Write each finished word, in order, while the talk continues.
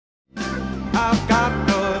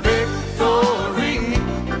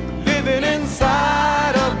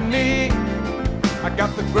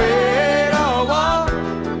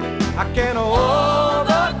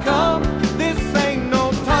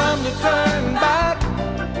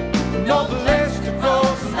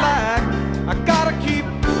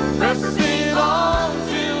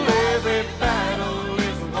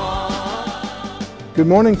Good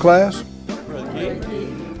morning, class.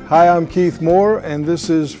 Hi, I'm Keith Moore, and this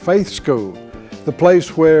is Faith School, the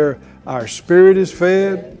place where our spirit is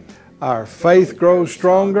fed, our faith grows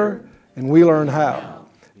stronger, and we learn how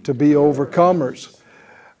to be overcomers.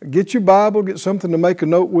 Get your Bible, get something to make a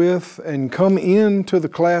note with, and come into the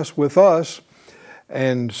class with us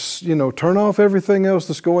and, turn off everything else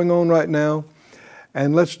that's going on right now,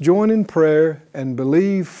 and let's join in prayer and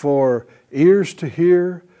believe for ears to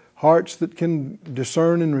hear, hearts that can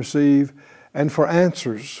discern and receive, and for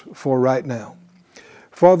answers for right now.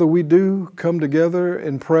 Father, we do come together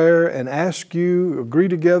in prayer and ask you, agree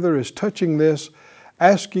together as touching this,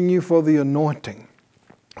 asking you for the anointing,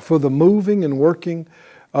 for the moving and working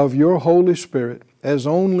of your Holy Spirit as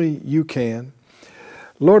only you can.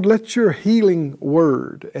 Lord, let your healing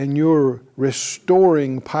word and your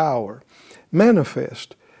restoring power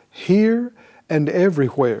manifest here and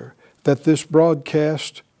everywhere that this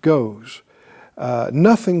broadcast goes.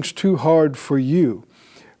 Nothing's too hard for you.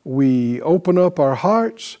 We open up our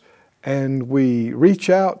hearts and we reach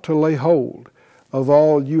out to lay hold of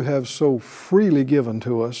all you have so freely given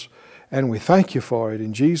to us, and we thank you for it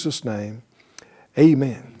in Jesus' name.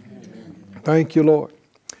 Amen. Thank you, Lord.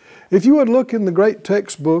 If you would look in the great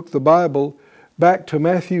textbook, the Bible, back to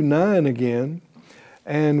Matthew 9 again,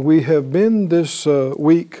 and we have been this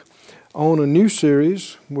week on a new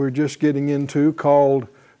series we're just getting into called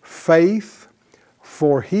Faith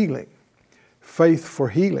for Healing. Faith for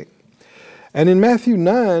Healing. And in Matthew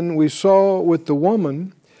 9, we saw with the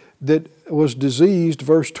woman that was diseased,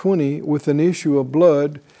 verse 20, with an issue of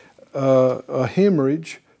blood, a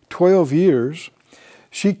hemorrhage, 12 years.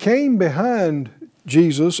 She came behind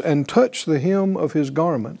Jesus and touched the hem of his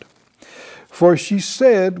garment. For she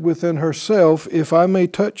said within herself, if I may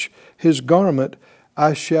touch his garment,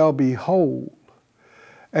 I shall be whole.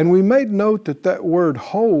 And we made note that that word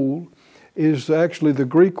whole is actually the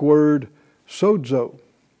Greek word sozo,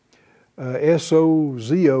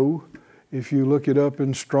 S-O-Z-O, if you look it up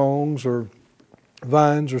in Strong's or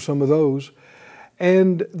Vines or some of those.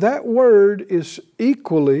 And that word is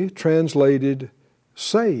equally translated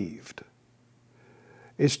saved.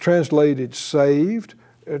 It's translated saved,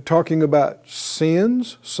 talking about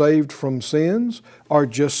sins, saved from sins, or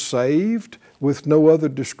just saved with no other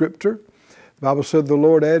descriptor. The Bible said the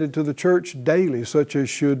Lord added to the church daily such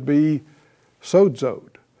as should be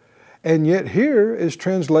sozoed. And yet here is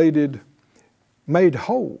translated made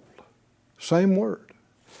whole, same word.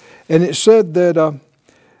 And it said that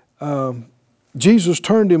Jesus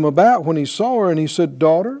turned him about when he saw her and he said,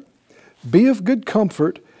 daughter, be of good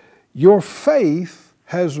comfort, your faith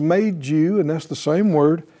has made you, and that's the same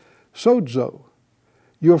word, sozo.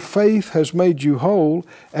 Your faith has made you whole,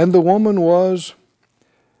 and the woman was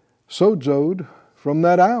sozoed from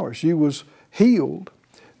that hour. She was healed,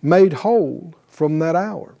 made whole from that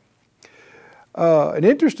hour. An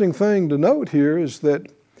interesting thing to note here is that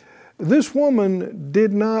this woman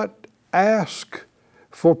did not ask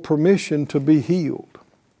for permission to be healed.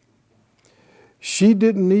 She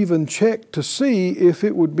didn't even check to see if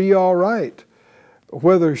it would be all right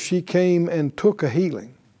whether she came and took a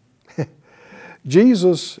healing.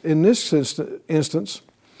 Jesus, in this instance,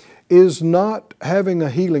 is not having a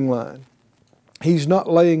healing line. He's not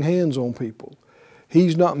laying hands on people.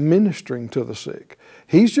 He's not ministering to the sick.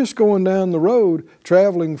 He's just going down the road,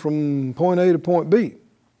 traveling from point A to point B.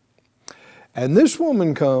 And this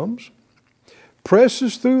woman comes,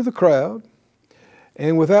 presses through the crowd,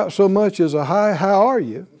 and without so much as a hi, how are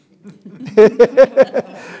you,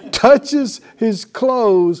 touches his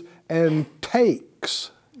clothes and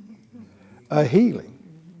takes a healing.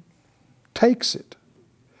 Takes it.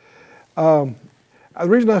 The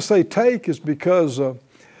reason I say take is because,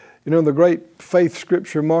 the great faith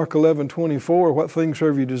scripture, Mark 11:24, what things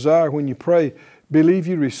soever you desire when you pray, believe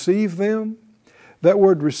you receive them. That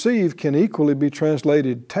word receive can equally be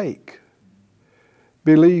translated take.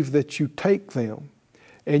 Believe that you take them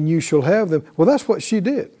and you shall have them. Well, that's what she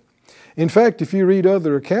did. In fact, if you read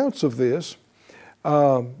other accounts of this,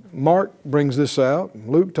 Mark brings this out.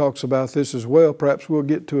 Luke talks about this as well. Perhaps we'll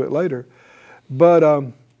get to it later.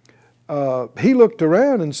 But he looked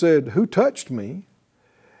around and said, who touched me?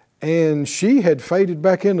 And she had faded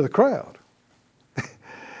back into the crowd.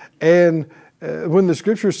 And when the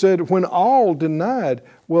scripture said, when all denied,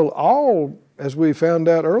 well, all, as we found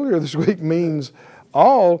out earlier this week, means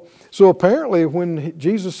all. So apparently when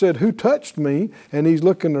Jesus said, who touched me? And he's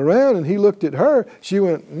looking around and he looked at her, she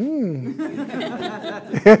went,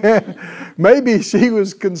 Maybe she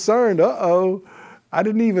was concerned, uh-oh, I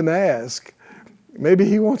didn't even ask. Maybe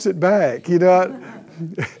he wants it back,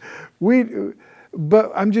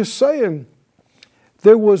 But I'm just saying,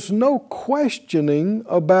 there was no questioning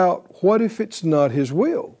about what if it's not His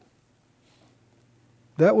will.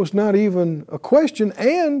 That was not even a question.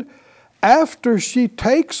 And after she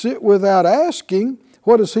takes it without asking,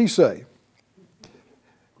 what does He say?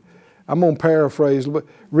 I'm going to paraphrase, but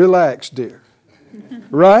relax, dear.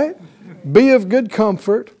 Right? Be of good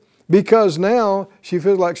comfort, because now she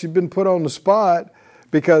feels like she's been put on the spot,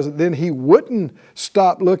 because then He wouldn't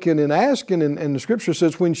stop looking and asking. And the Scripture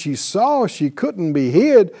says when she saw she couldn't be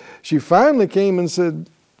hid, she finally came and said,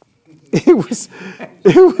 it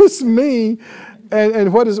was me.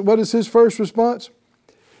 And what is His first response?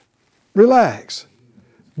 Relax.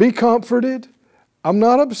 Be comforted. I'm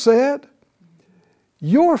not upset.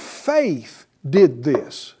 Your faith did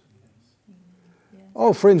this.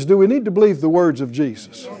 Oh, friends, do we need to believe the words of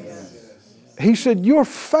Jesus? He said, your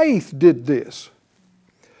faith did this.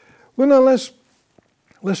 Well, now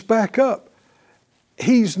let's back up.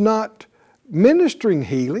 He's not ministering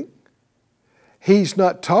healing. He's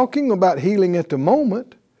not talking about healing at the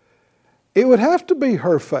moment. It would have to be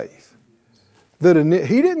her faith. He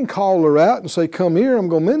didn't call her out and say, come here, I'm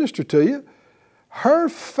going to minister to you. Her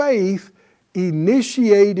faith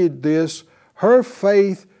initiated this. Her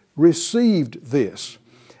faith received this.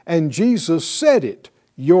 And Jesus said it,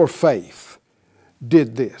 your faith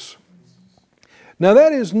did this. Now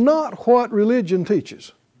that is not what religion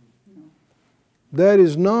teaches. That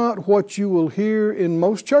is not what you will hear in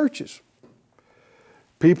most churches.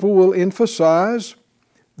 People will emphasize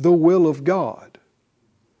the will of God.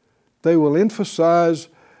 They will emphasize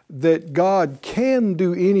that God can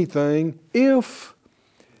do anything if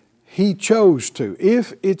He chose to,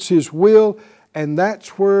 if it's His will. And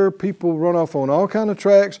that's where people run off on all kind of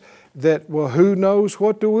tracks that, well, who knows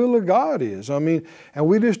what the will of God is? I mean, and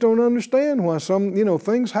we just don't understand why some,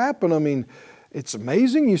 things happen. I mean, it's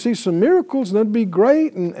amazing. You see some miracles and that'd be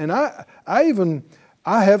great. And I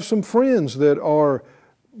have some friends that are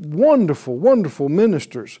wonderful, wonderful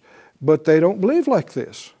ministers, but they don't believe like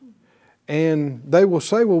this. And they will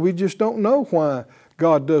say, well, we just don't know why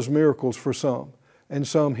God does miracles for some and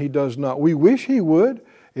some He does not. We wish He would.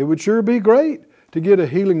 It would sure be great to get a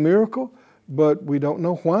healing miracle, but we don't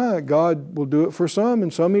know why God will do it for some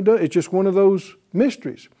and some He does. It's just one of those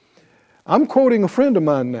mysteries. I'm quoting a friend of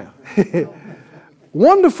mine now.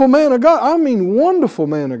 Wonderful man of God. I mean, wonderful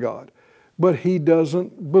man of God. But he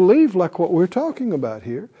doesn't believe like what we're talking about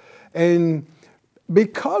here. And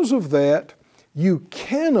because of that, you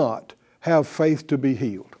cannot have faith to be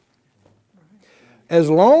healed. As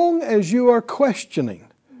long as you are questioning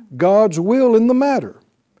God's will in the matter,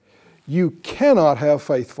 you cannot have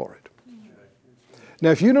faith for it. Now,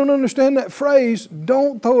 if you don't understand that phrase,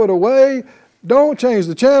 don't throw it away. Don't change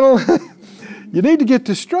the channel. You need to get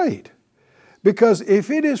this straight. Because if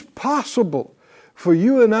it is possible for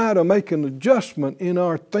you and I to make an adjustment in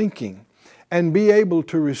our thinking and be able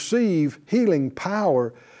to receive healing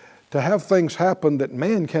power to have things happen that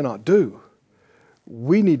man cannot do,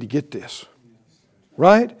 we need to get this.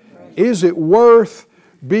 Right? Is it worth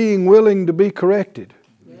being willing to be corrected?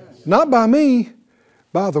 Not by me,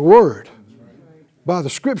 by the Word, by the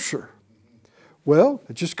Scripture. Well,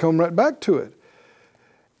 it just comes right back to it.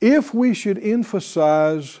 If we should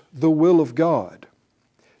emphasize the will of God,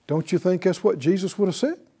 don't you think that's what Jesus would have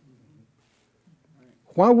said?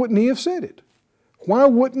 Why wouldn't He have said it? Why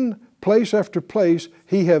wouldn't place after place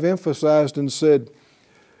He have emphasized and said,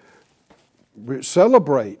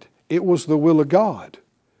 celebrate, it was the will of God.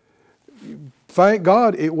 Thank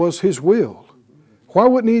God it was His will. Why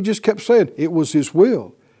wouldn't He just kept saying, it was His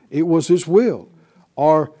will, it was His will?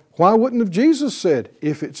 Or why wouldn't have Jesus said,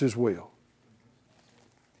 if it's His will?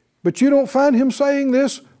 But you don't find Him saying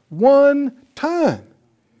this one time.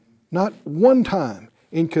 Not one time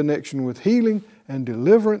in connection with healing and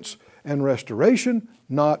deliverance and restoration.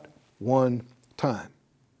 Not one time.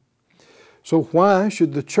 So why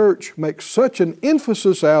should the church make such an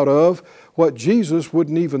emphasis out of what Jesus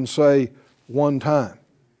wouldn't even say one time?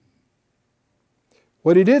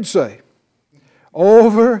 What He did say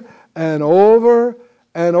over and over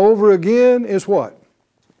and over again is what?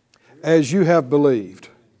 As you have believed.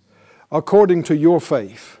 According to your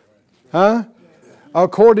faith. Huh?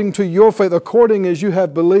 According to your faith. According as you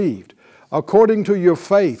have believed. According to your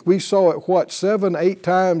faith. We saw it, what, 7, 8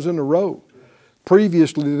 times in a row.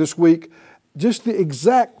 Previously this week. Just the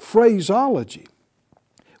exact phraseology.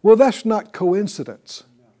 Well, that's not coincidence.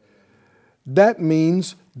 That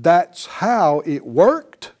means that's how it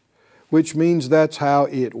worked, which means that's how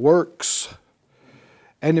it works.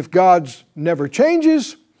 And if God's never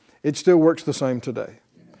changes, it still works the same today.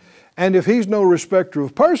 And if He's no respecter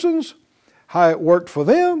of persons, how it worked for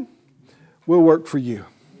them will work for you.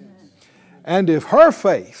 And if her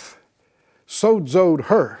faith sozoed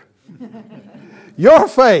her, your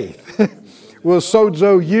faith will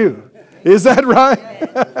sozo you. Is that right?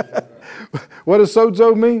 What does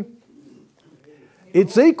sozo mean?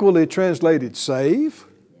 It's equally translated save,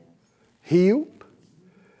 healed,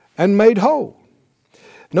 and made whole.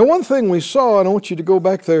 Now, one thing we saw, and I want you to go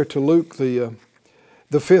back there to Luke, the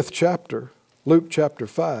 5th chapter, Luke chapter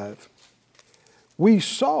 5. We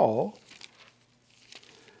saw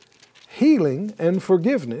healing and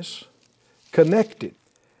forgiveness connected.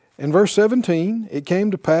 In verse 17, it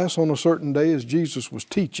came to pass on a certain day as Jesus was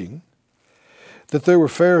teaching, that there were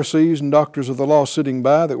Pharisees and doctors of the law sitting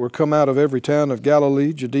by that were come out of every town of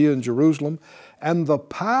Galilee, Judea, and Jerusalem, and the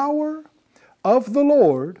power of the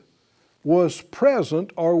Lord was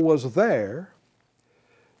present or was there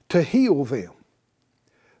to heal them.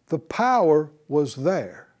 The power was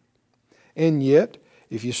there. And yet,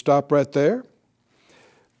 if you stop right there,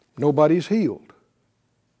 nobody's healed.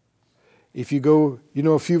 If you go,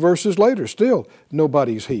 a few verses later, still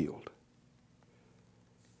nobody's healed.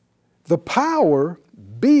 The power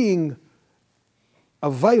being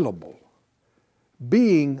available,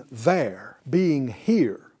 being there, being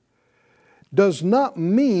here, does not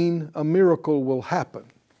mean a miracle will happen.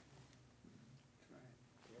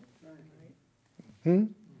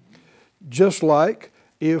 Just like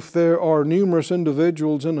if there are numerous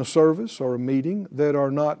individuals in a service or a meeting that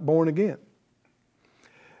are not born again,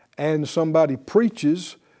 and somebody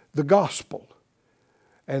preaches the gospel,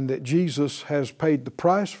 and that Jesus has paid the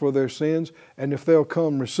price for their sins, and if they'll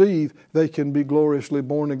come receive, they can be gloriously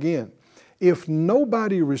born again. If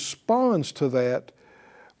nobody responds to that,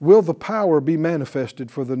 will the power be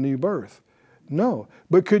manifested for the new birth? No.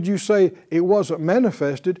 But could you say it wasn't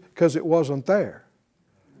manifested because it wasn't there?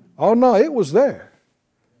 Oh no, it was there.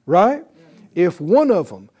 Right? If one of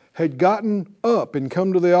them had gotten up and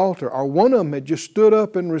come to the altar, or one of them had just stood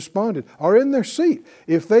up and responded, or in their seat,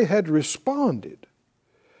 if they had responded,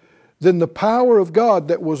 then the power of God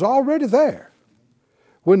that was already there,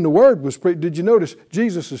 when the word was preached, did you notice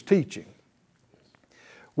Jesus is teaching?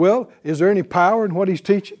 Well, is there any power in what He's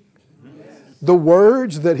teaching? Yes. The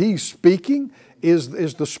words that He's speaking, is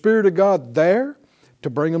the Spirit of God there to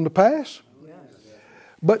bring them to pass? Yes.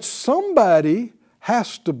 But somebody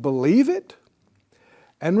has to believe it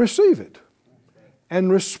and receive it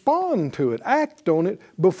and respond to it, act on it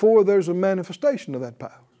before there's a manifestation of that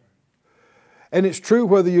power. And it's true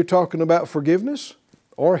whether you're talking about forgiveness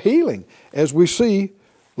or healing, as we see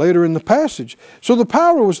later in the passage. So the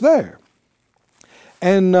power was there.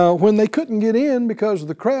 And when they couldn't get in because of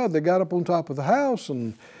the crowd, they got up on top of the house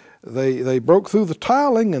and they broke through the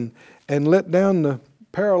tiling and let down the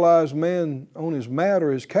paralyzed man on his mat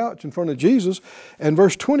or his couch in front of Jesus. And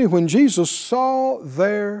verse 20, when Jesus saw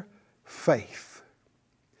their faith,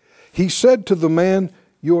 He said to the man,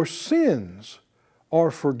 your sins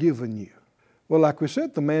are forgiven you. Well, like we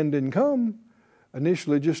said, the man didn't come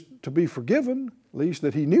initially just to be forgiven, at least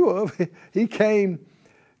that he knew of. He came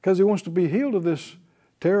because he wants to be healed of this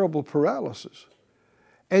terrible paralysis.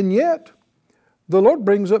 And yet, the Lord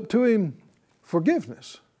brings up to him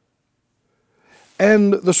forgiveness.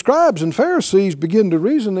 And the scribes and Pharisees begin to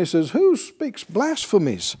reason. They says, who speaks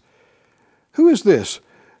blasphemies? Who is this?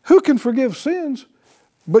 Who can forgive sins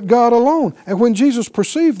but God alone? And when Jesus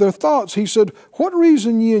perceived their thoughts, He said, what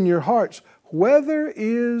reason ye in your hearts? Whether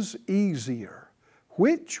is easier?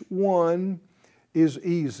 Which one is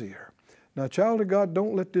easier? Now, child of God,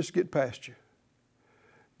 don't let this get past you.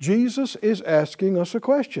 Jesus is asking us a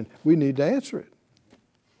question. We need to answer it.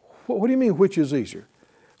 What do you mean, which is easier?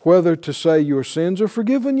 Whether to say your sins are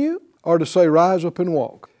forgiven you, or to say rise up and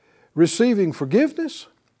walk. Receiving forgiveness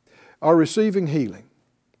or receiving healing.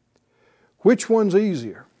 Which one's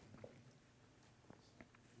easier?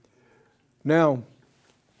 Now,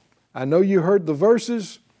 I know you heard the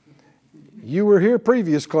verses. You were here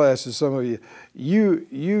previous classes, some of you.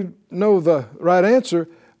 You know the right answer,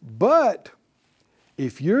 but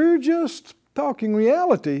if you're just talking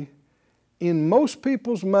reality, in most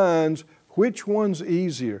people's minds, which one's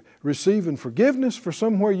easier? Receiving forgiveness for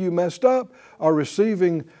somewhere you messed up, or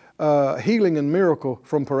receiving healing and miracle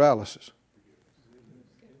from paralysis?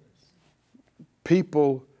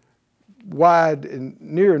 People wide and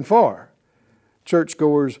near and far,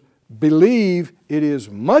 churchgoers, believe it is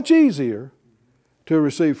much easier to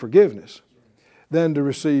receive forgiveness than to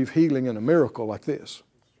receive healing and a miracle like this.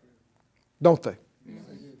 Don't they?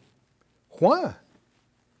 Why?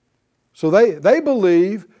 So they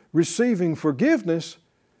believe receiving forgiveness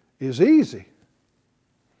is easy.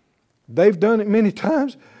 They've done it many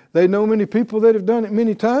times. They know many people that have done it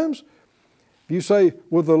many times. You say,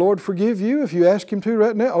 will the Lord forgive you if you ask Him to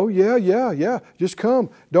right now? Oh, yeah. Just come.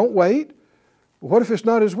 Don't wait. What if it's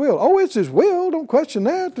not His will? Oh, it's His will. Don't question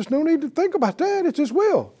that. There's no need to think about that. It's His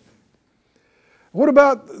will. What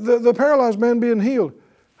about the paralyzed man being healed?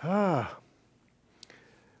 Well,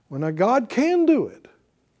 now God can do it.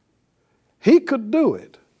 He could do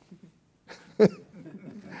it.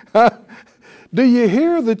 Do you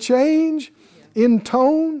hear the change in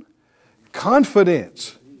tone?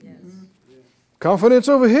 Confidence. Confidence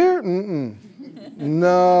over here?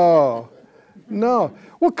 No.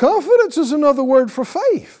 Well, confidence is another word for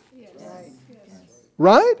faith.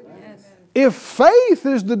 Right? If faith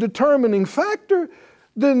is the determining factor,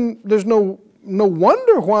 then there's no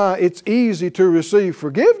wonder why it's easy to receive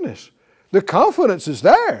forgiveness. The confidence is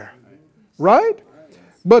there. Right?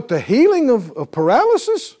 But the healing of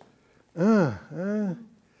paralysis? You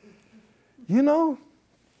know,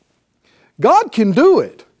 God can do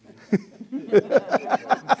it.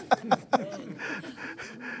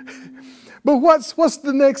 But what's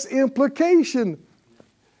the next implication?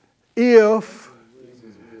 If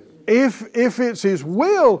it's His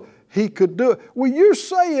will, He could do it. Well, you're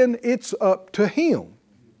saying it's up to Him.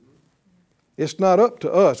 It's not up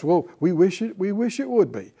to us. Well, we wish it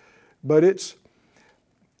would be. But it's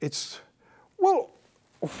well,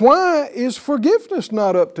 why is forgiveness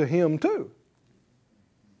not up to Him too?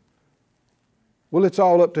 Well, it's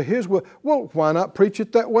all up to His will. Well, why not preach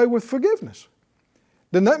it that way with forgiveness?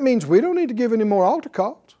 Then that means we don't need to give any more altar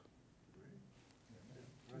calls.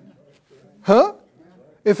 Huh?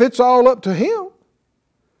 If it's all up to Him,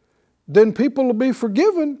 then people will be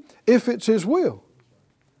forgiven if it's His will.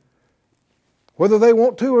 Whether they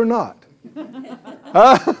want to or not.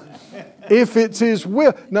 If it's His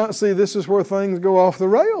will. Now, see, this is where things go off the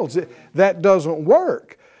rails. That doesn't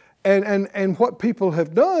work. And what people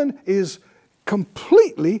have done is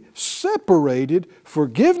completely separated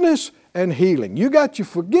forgiveness and healing. You got your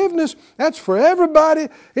forgiveness. That's for everybody.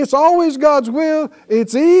 It's always God's will.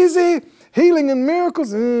 It's easy. Healing and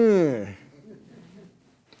miracles. I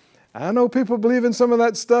know people believe in some of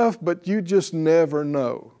that stuff, but you just never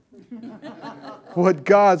know what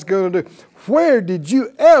God's going to do. Where did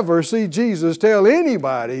you ever see Jesus tell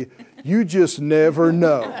anybody, you just never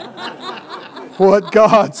know what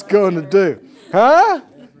God's going to do? Huh?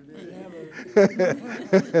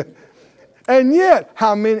 And yet,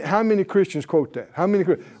 how many Christians quote that? How many?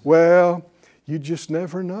 Well, you just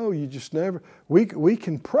never know. You just never. We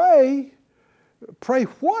can pray. Pray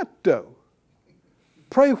what though?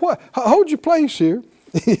 Pray what? Hold your place here.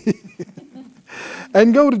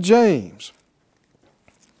 And go to James.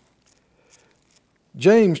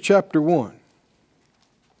 James chapter 1.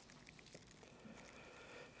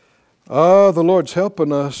 Oh, the Lord's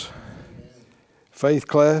helping us. Faith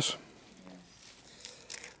class.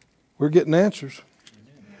 We're getting answers.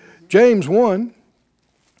 James 1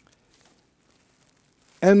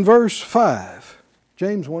 and verse 5.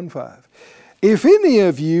 James 1:5. If any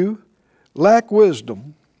of you lack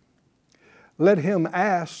wisdom, let him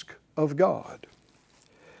ask of God.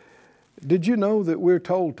 Did you know that we're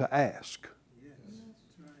told to ask?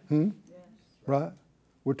 Right?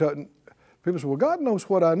 We're told. People say, well, God knows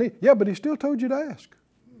what I need. Yeah, but He still told you to ask.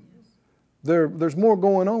 There's more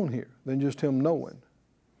going on here than just Him knowing.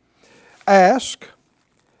 Ask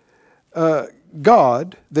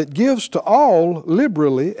God that gives to all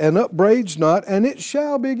liberally and upbraids not, and it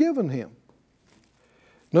shall be given him.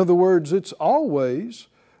 In other words, it's always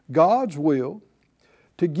God's will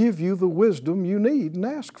to give you the wisdom you need and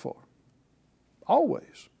ask for.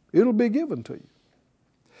 Always. It'll be given to you.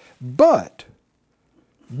 But,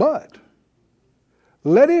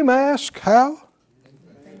 let him ask how?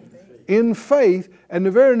 In faith. And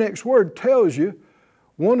the very next word tells you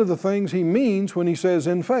one of the things he means when he says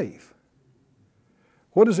in faith.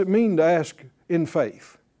 What does it mean to ask in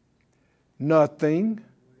faith? Nothing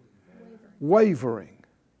wavering.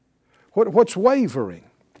 What's wavering?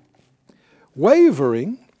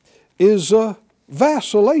 Wavering is a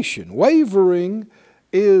vacillation. Wavering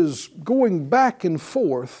is going back and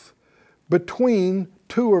forth between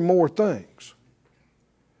two or more things.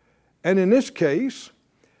 And in this case,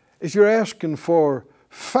 if you're asking for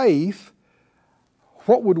faith,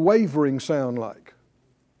 what would wavering sound like?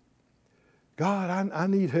 God, I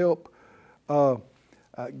need help.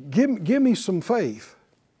 Give me some faith,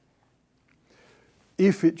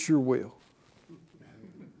 if it's your will.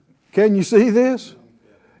 Can you see this?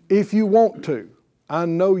 If you want to. I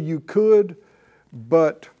know you could,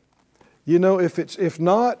 but you know, if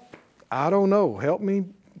not, I don't know. Help me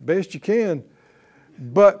best you can.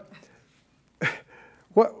 But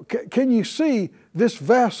can you see this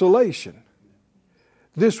vacillation?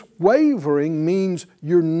 This wavering means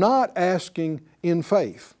you're not asking in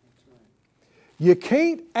faith. You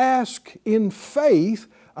can't ask in faith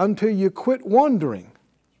until you quit wondering,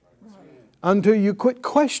 until you quit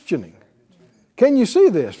questioning. Can you see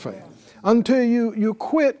this, friend? Until you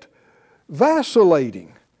quit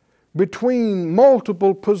vacillating between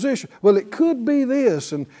multiple positions. Well, it could be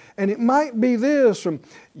this, and it might be this. And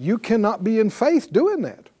you cannot be in faith doing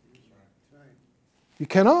that. You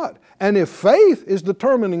cannot. And if faith is the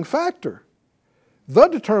determining factor,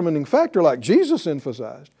 like Jesus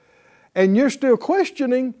emphasized, and you're still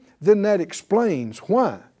questioning, then that explains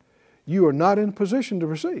why you are not in a position to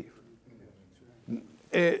receive.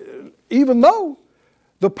 Even though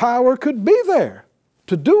the power could be there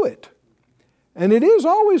to do it. And it is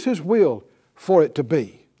always His will for it to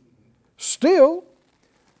be. Still,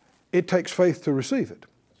 it takes faith to receive it.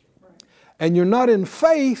 And you're not in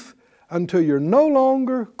faith until you're no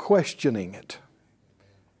longer questioning it.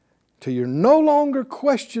 Till you're no longer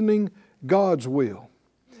questioning God's will.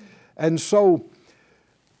 And so,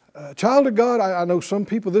 child of God, I know some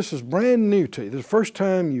people, this is brand new to you. This is the first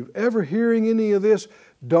time you're ever hearing any of this.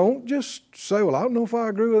 Don't just say, well, I don't know if I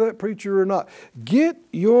agree with that preacher or not. Get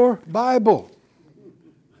your Bible.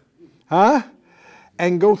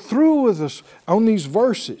 And go through with us on these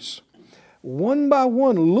verses. One by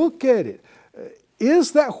one, look at it.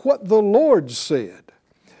 Is that what the Lord said?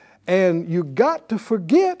 And you got to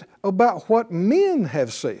forget about what men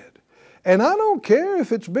have said. And I don't care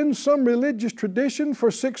if it's been some religious tradition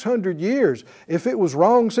for 600 years. If it was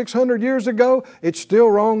wrong 600 years ago, it's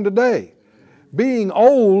still wrong today. Being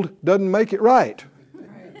old doesn't make it right.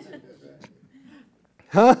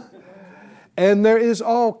 And there is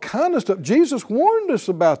all kind of stuff. Jesus warned us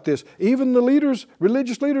about this. Even the leaders,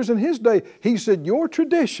 religious leaders in His day, He said, your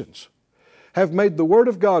traditions have made the Word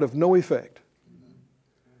of God of no effect.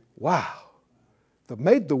 Wow. They've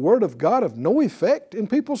made the Word of God of no effect in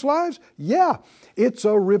people's lives? Yeah. It's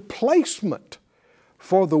a replacement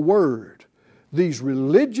for the Word. These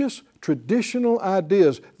religious, traditional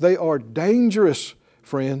ideas, they are dangerous,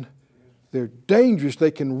 friend. They're dangerous.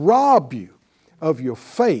 They can rob you of your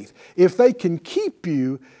faith. If they can keep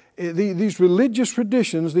you, these religious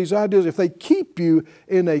traditions, these ideas, if they keep you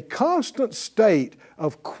in a constant state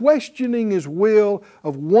of questioning His will,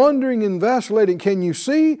 of wondering and vacillating, can you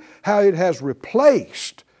see how it has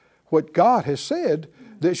replaced what God has said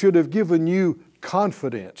that should have given you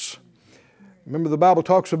confidence? Remember the Bible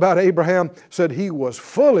talks about Abraham said he was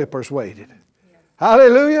fully persuaded.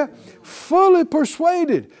 Hallelujah! Fully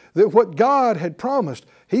persuaded that what God had promised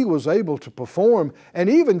he was able to perform, and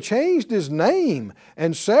even changed his name.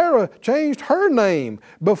 And Sarah changed her name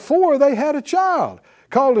before they had a child.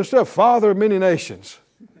 Called herself Father of Many Nations.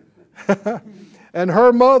 And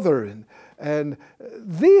her mother. And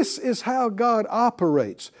this is how God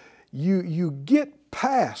operates. You get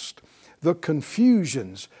past the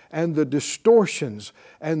confusions and the distortions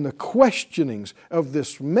and the questionings of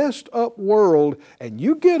this messed up world, and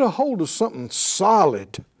you get a hold of something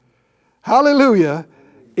solid. Hallelujah.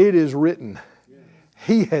 It is written.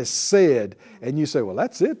 He has said. And you say, well,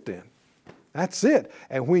 that's it then. That's it.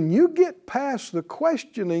 And when you get past the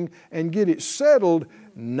questioning and get it settled,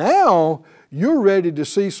 now you're ready to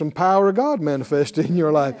see some power of God manifest in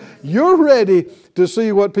your life. You're ready to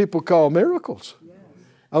see what people call miracles.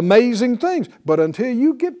 Amazing things. But until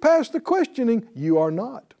you get past the questioning, you are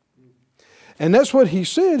not. And that's what He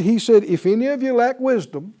said. He said, if any of you lack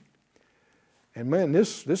wisdom, and man,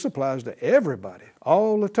 this applies to everybody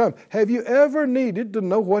all the time. Have you ever needed to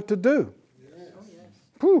know what to do?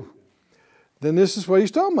 Yes. Then this is what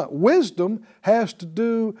He's talking about. Wisdom has to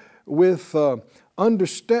do with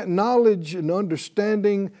knowledge and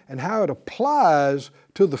understanding and how it applies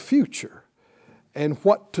to the future and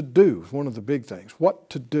what to do. One of the big things, what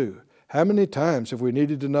to do. How many times have we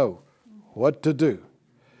needed to know what to do?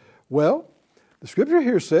 Well, the Scripture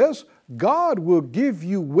here says God will give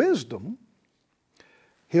you wisdom.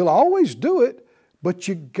 He'll always do it, but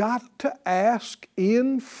you got to ask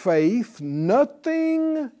in faith,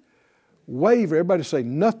 nothing wavering. Everybody say,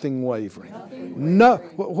 nothing wavering.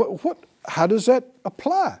 How does that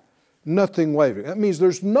apply? Nothing wavering. That means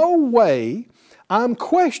there's no way I'm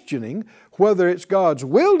questioning whether it's God's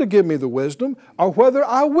will to give me the wisdom or whether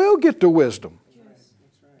I will get the wisdom.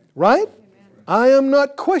 Right? I am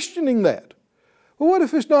not questioning that. Well, what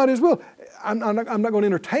if it's not His will? I'm not going to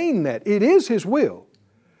entertain that. It is His will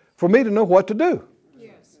for me to know what to do.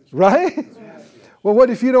 Yes. Right? Yes. Well,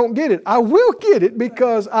 what if you don't get it? I will get it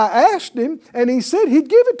because I asked Him and He said He'd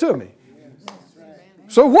give it to me. Yes.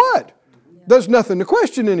 So what? There's nothing to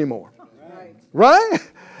question anymore. Right?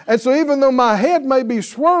 And so even though my head may be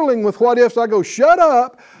swirling with what ifs, I go, shut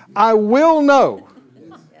up, I will know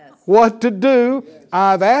what to do.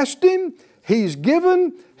 I've asked Him, He's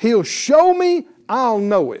given, He'll show me, I'll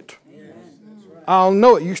know it. I'll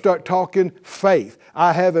know it. You start talking faith.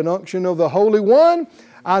 I have an unction of the Holy One.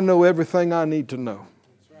 I know everything I need to know.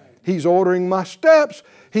 He's ordering my steps.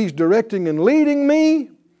 He's directing and leading me.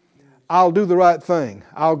 I'll do the right thing.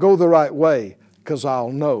 I'll go the right way because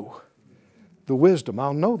I'll know the wisdom.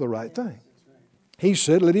 I'll know the right thing. He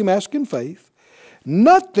said, let him ask in faith.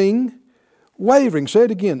 Nothing wavering. Say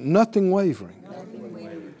it again. Nothing wavering. Nothing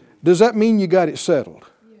wavering. Does that mean you got it settled?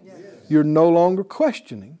 Yes. You're no longer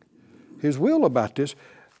questioning His will about this.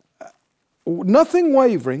 Nothing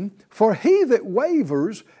wavering, for he that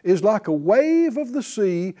wavers is like a wave of the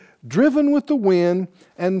sea, driven with the wind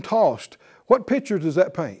and tossed. What picture does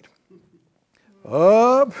that paint?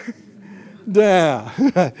 Up, down,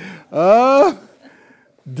 up,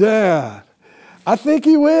 down. I think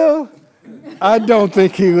he will. I don't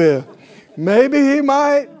think he will. Maybe he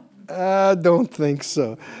might. I don't think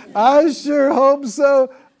so. I sure hope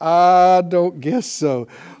so. I don't guess so.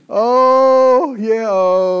 Oh, yeah,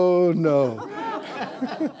 oh, no.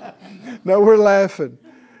 No, we're laughing.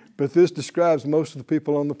 But this describes most of the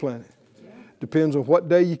people on the planet. Depends on what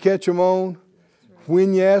day you catch them on,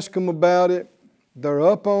 when you ask them about it. They're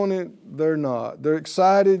up on it, they're not. They're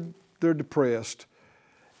excited, they're depressed.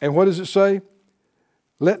 And what does it say?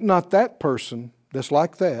 Let not that person that's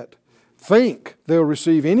like that think they'll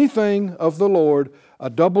receive anything of the Lord. A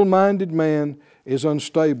double-minded man is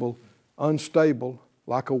unstable,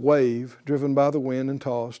 like a wave driven by the wind and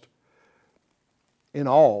tossed in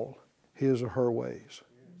all his or her ways.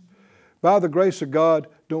 By the grace of God,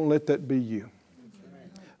 don't let that be you.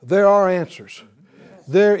 There are answers.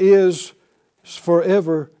 There is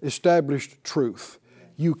forever established truth.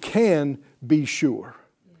 You can be sure.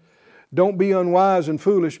 Don't be unwise and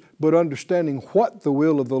foolish, but understanding what the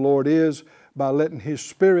will of the Lord is by letting His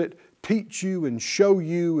Spirit teach you and show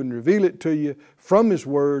you and reveal it to you from His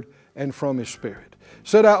Word and from His Spirit.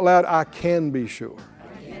 Said out loud, I can be sure.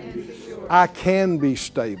 I can be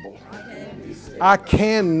stable. I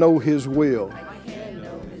can know His will.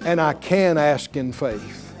 And I can ask in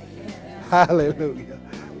faith. Hallelujah.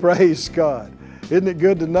 Praise God. Isn't it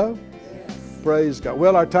good to know? Praise God.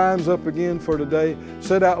 Well, our time's up again for today.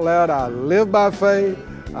 Said out loud, I live by faith.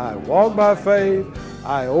 I walk by faith.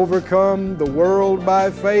 I overcome the world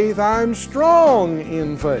by faith. I'm strong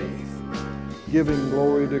in faith, giving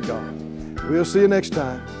glory to God. We'll see you next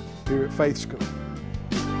time here at Faith School.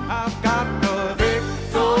 I've got the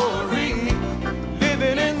victory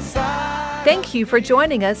living inside. Thank you for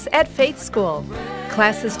joining us at Faith School.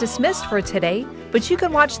 Class is dismissed for today, but you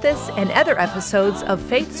can watch this and other episodes of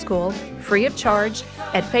Faith School free of charge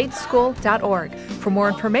at faithschool.org. For more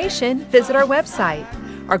information, visit our website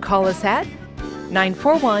or call us at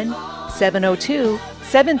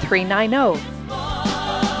 941-702-7390.